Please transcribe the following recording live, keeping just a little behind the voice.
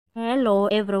Hello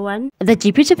everyone. The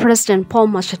Deputy President Paul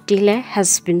Mashatile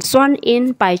has been sworn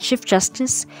in by Chief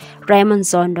Justice Raymond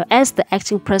Zondo as the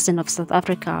acting President of South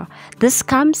Africa. This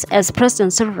comes as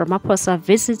President Cyril Ramaphosa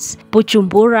visits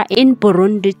Bujumbura in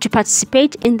Burundi to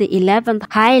participate in the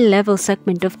 11th high-level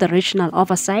segment of the Regional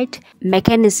Oversight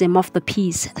Mechanism of the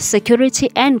Peace, Security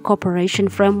and Cooperation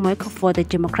Framework for the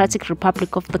Democratic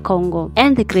Republic of the Congo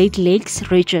and the Great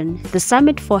Lakes region. The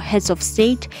summit for heads of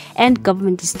state and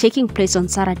government is taking place on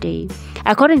Saturday.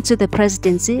 According to the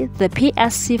presidency, the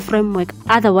PSC framework,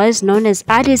 otherwise known as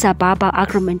Addis Ababa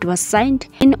Agreement, was signed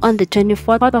in on the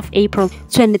 24th of April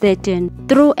 2013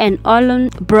 through an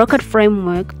all-brokered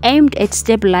framework aimed at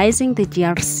stabilizing the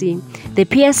DRC. The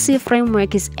PSC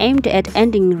framework is aimed at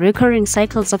ending recurring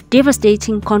cycles of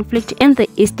devastating conflict in the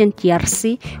eastern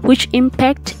DRC, which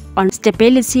impact on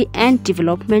stability and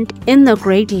development in the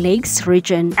Great Lakes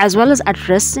region, as well as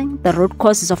addressing the root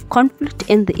causes of conflict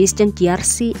in the eastern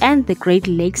DRC and the Great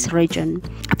Lakes region.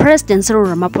 President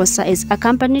Cyril Ramaphosa is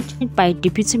accompanied by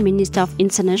Deputy Minister of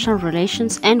International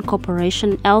Relations and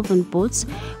Cooperation Alvin Boots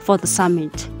for the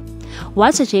summit.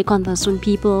 What's your take on this one,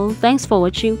 people? Thanks for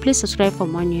watching. Please subscribe for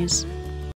more news.